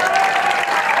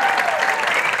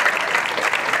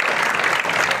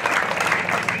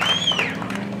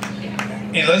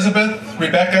 Elizabeth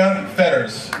Rebecca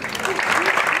Fetters.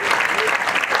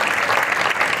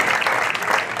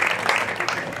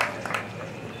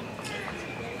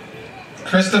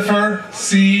 Christopher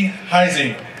C.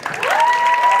 Heisey.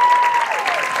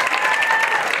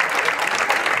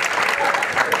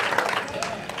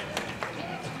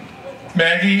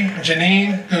 Maggie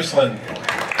Janine Gooseland.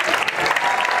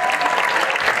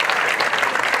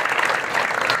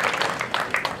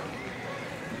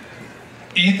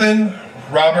 Ethan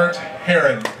Robert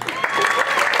Heron.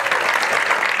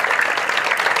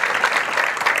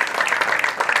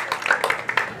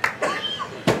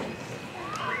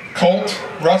 Colt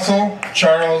Russell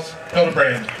Charles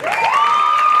Hildebrand.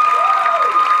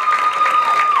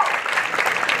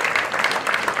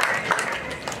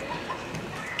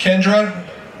 Kendra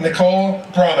Nicole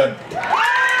Grumman.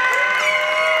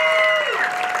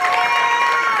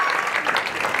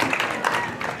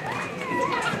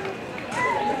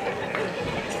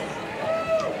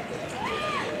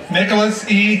 Nicholas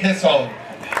E. Hissong.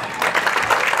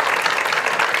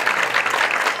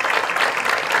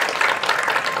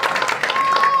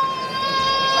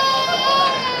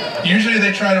 Usually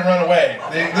they try to run away.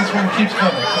 This one keeps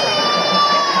coming.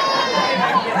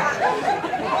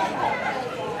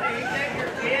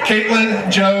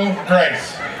 Caitlin Joe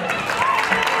Grice.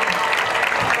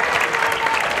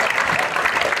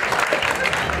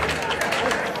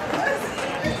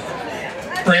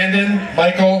 Brandon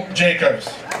Michael Jacobs.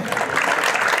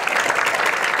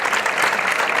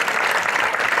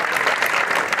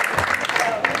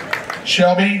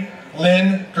 Shelby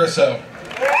Lynn Grisso.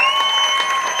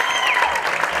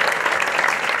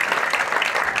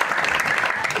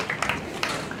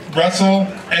 Russell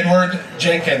Edward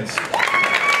Jenkins.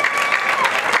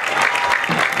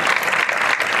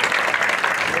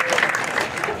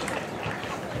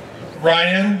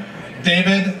 Ryan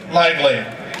David Lively.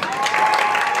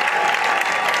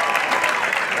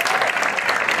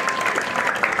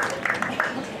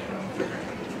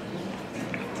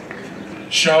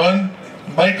 Sean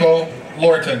Michael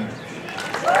Lorton.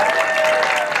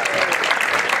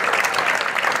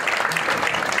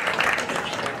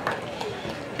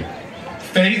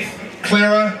 Faith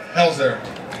Clara Helzer.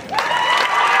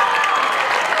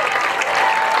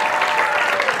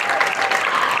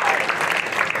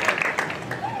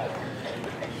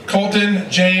 Colton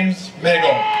James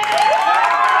Magel.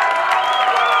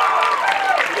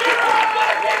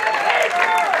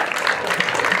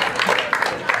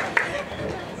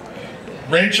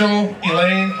 Rachel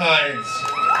Elaine Hines.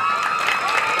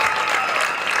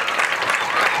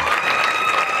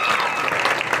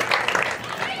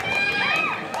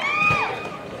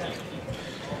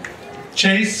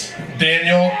 Chase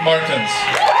Daniel Martins.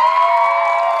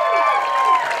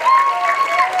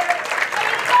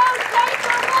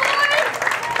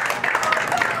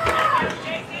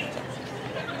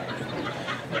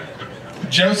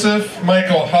 Joseph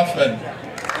Michael Huffman.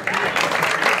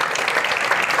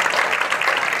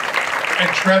 And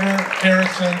Trevor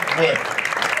Harrison Wood.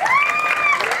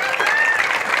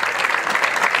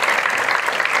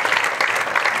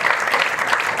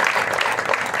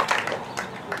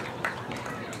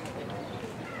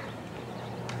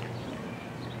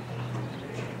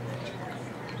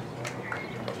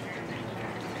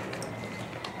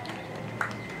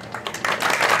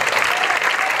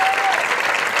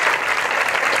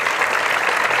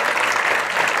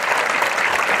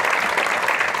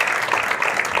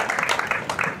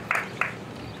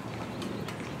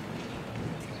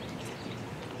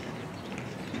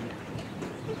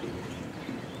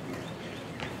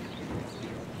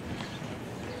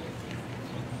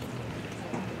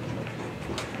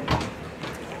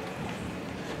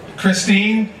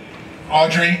 Christine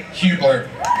Audrey Hubler.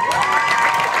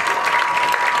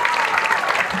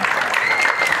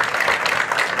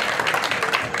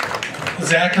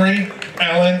 Zachary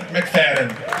Allen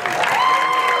McFadden.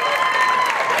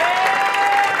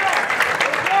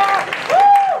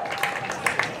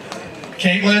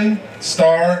 Caitlin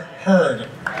Starr Hurd.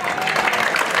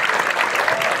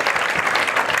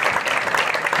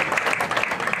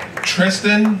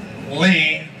 Tristan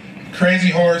Lee Crazy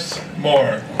Horse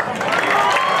Moore.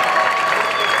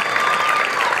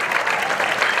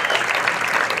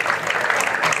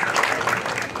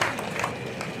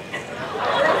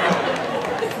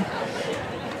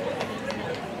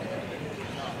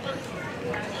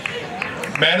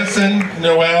 Madison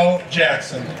Noel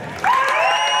Jackson.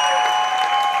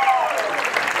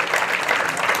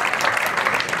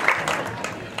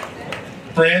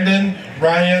 Brandon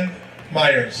Ryan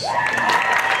Myers.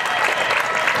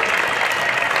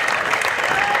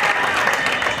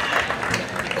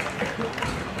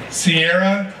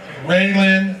 Sierra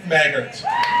Raylyn Maggart.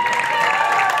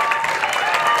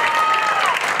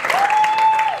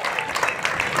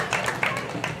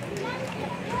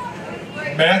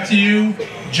 Matthew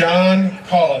John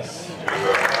Collis.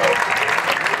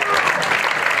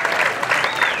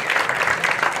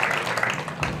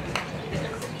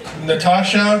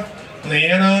 Natasha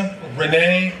Leanna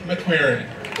Renee McQuarrie.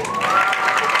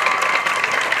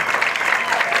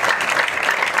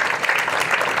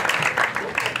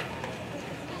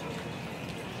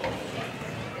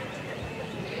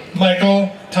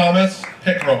 Michael Thomas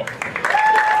Pickrell.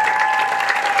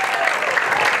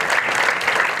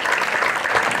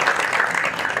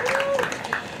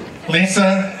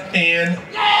 Lisa Ann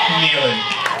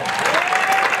Neely.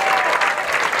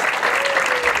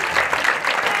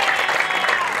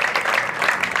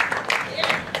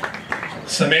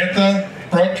 Samantha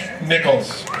Brooke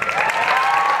Nichols.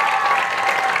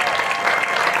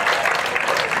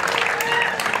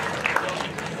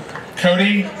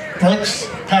 Cody Brooks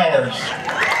Powers.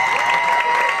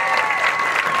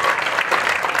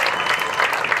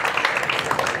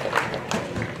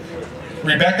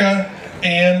 Rebecca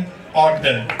Ann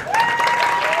Ogden.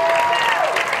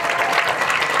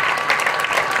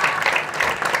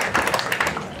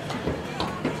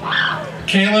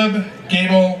 Caleb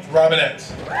Gable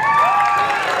Robinette.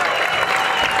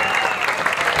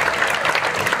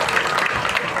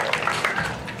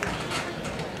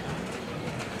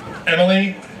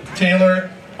 Emily Taylor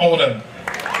Oldham.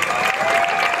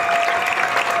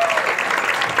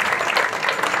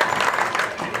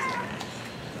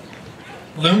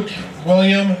 Luke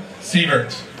William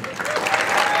Sievert.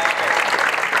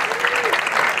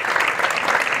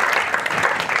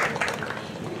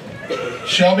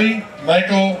 Shelby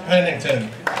Michael Pennington.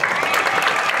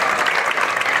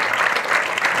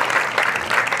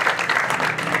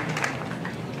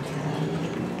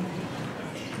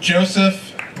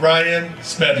 Joseph Ryan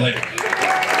Smedley.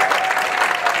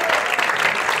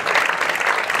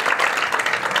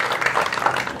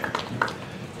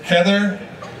 Heather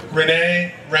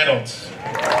Renee Reynolds.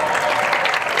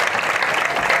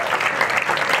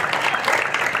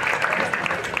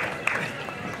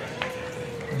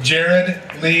 Jared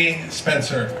Lee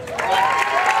Spencer.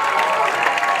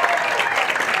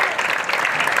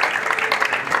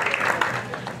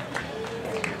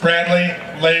 Bradley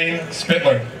Lane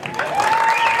Spittler.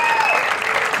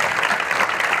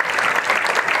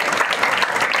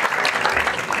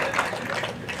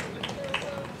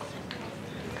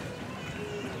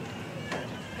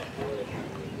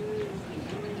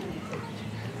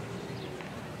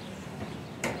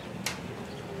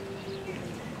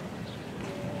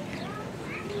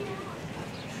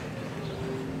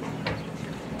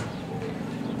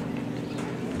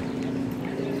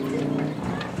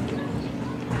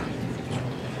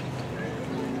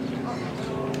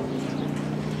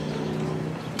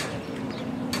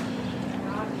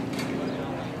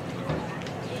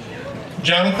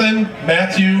 Jonathan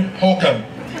Matthew Holcomb.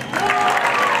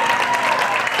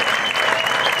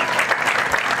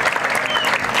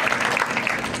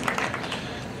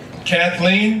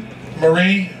 Kathleen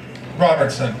Marie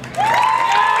Robertson.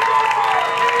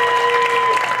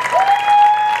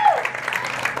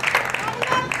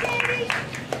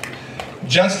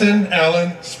 Justin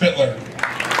Allen Spittler.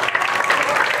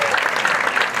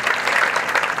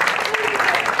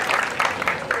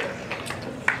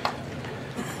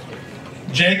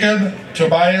 Jacob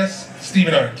Tobias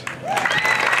Stevenart.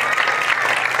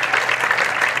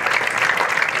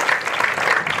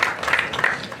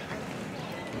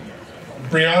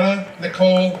 Brianna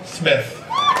Nicole Smith.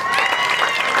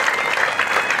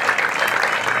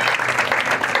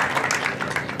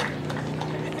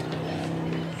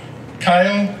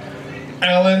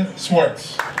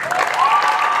 Swartz.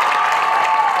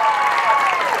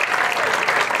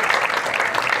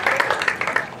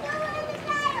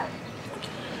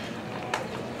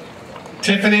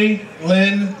 Tiffany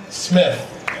Lynn Smith.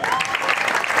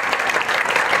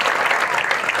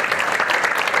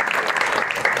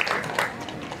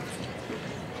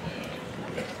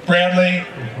 Bradley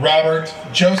Robert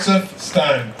Joseph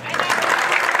Stein.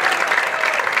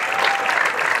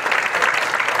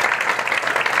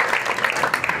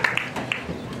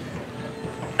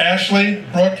 Ashley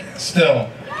Brooke Still.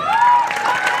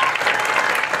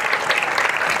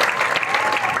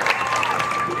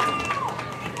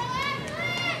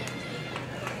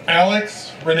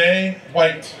 Alex Renee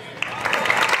White.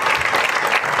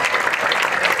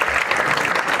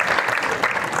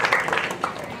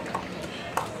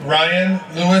 Ryan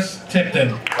Lewis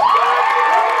Tipton.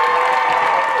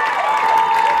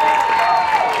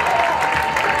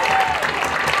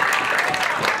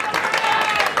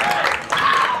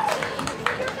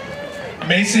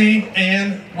 Macy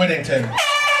Ann Whittington.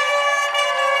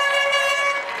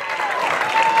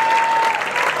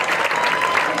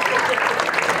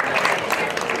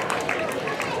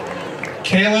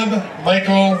 Caleb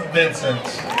Michael Vincent.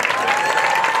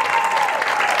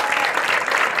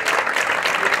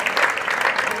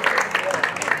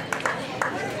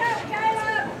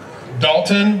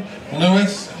 Dalton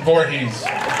Lewis Voorhees.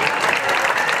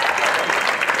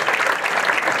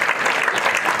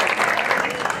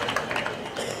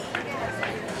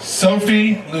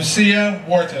 Sophie Lucia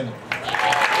Wharton.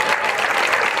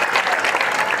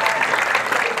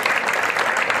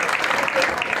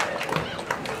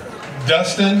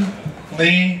 Dustin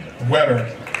Lee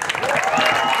Weber.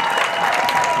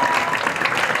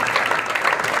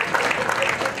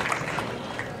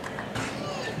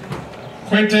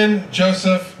 Quentin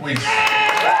Joseph Weiss.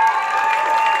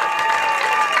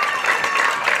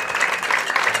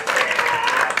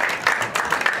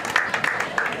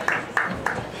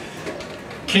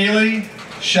 Kaylee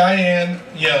Cheyenne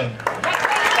Young.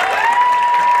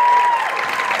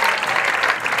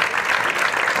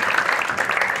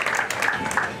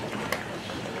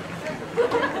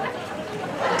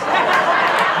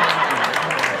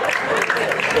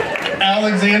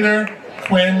 Alexander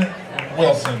Quinn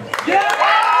Wilson.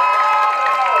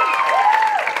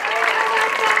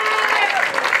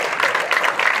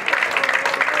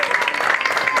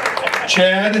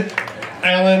 Chad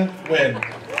Allen Wynn.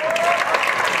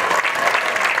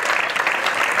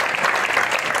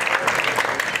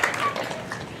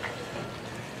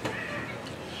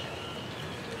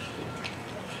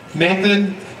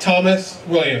 Nathan Thomas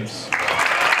Williams.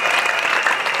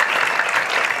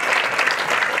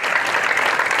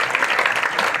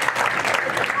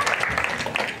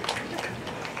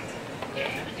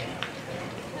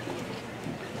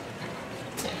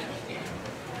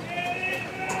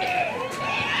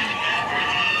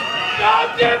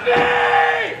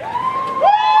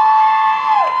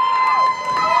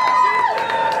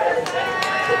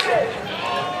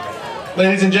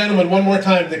 Ladies and gentlemen, one more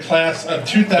time, the class of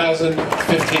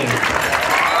 2015.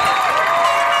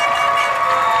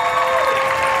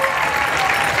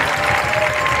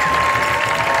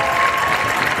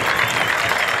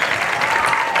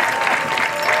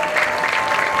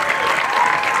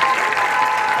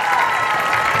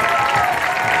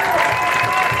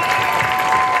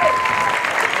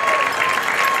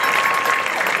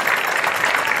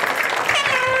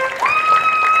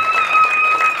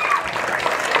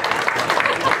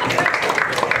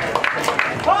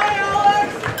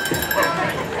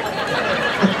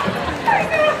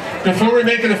 Before we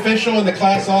make it official and the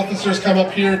class officers come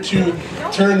up here to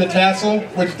turn the tassel,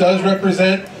 which does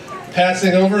represent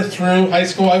passing over through high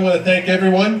school, I want to thank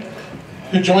everyone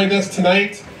who joined us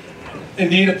tonight.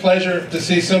 Indeed a pleasure to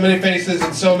see so many faces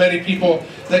and so many people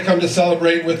that come to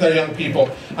celebrate with our young people.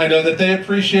 I know that they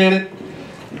appreciate it,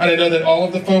 and I know that all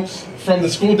of the folks from the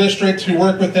school district who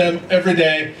work with them every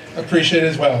day appreciate it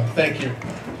as well. Thank you.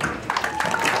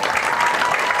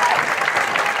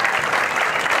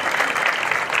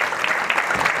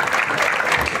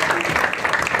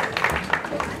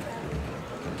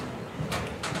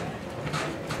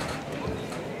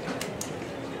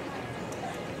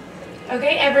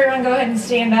 Okay, everyone go ahead and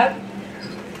stand up.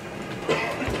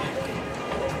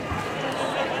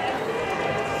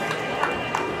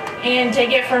 And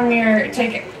take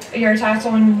your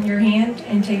tassel in your hand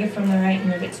and take it from the right and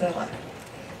move it to the left.